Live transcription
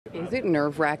Is it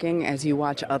nerve-wracking as you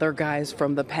watch other guys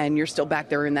from the pen? You're still back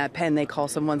there in that pen. They call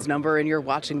someone's number, and you're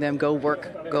watching them go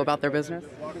about their business?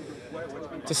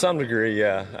 To some degree,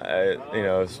 yeah.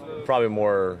 It's probably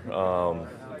more,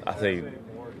 I think,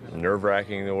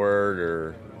 nerve-wracking the word,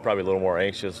 or probably a little more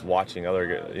anxious watching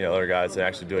other guys than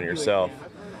actually doing it yourself.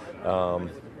 So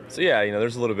yeah,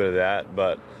 there's a little bit of that,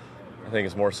 but I think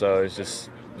it's more so it's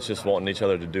just wanting each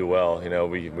other to do well.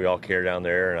 We all care down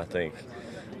there, and I think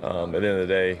at the end of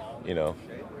the day,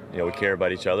 we care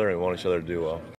about each other and we want each other to do well.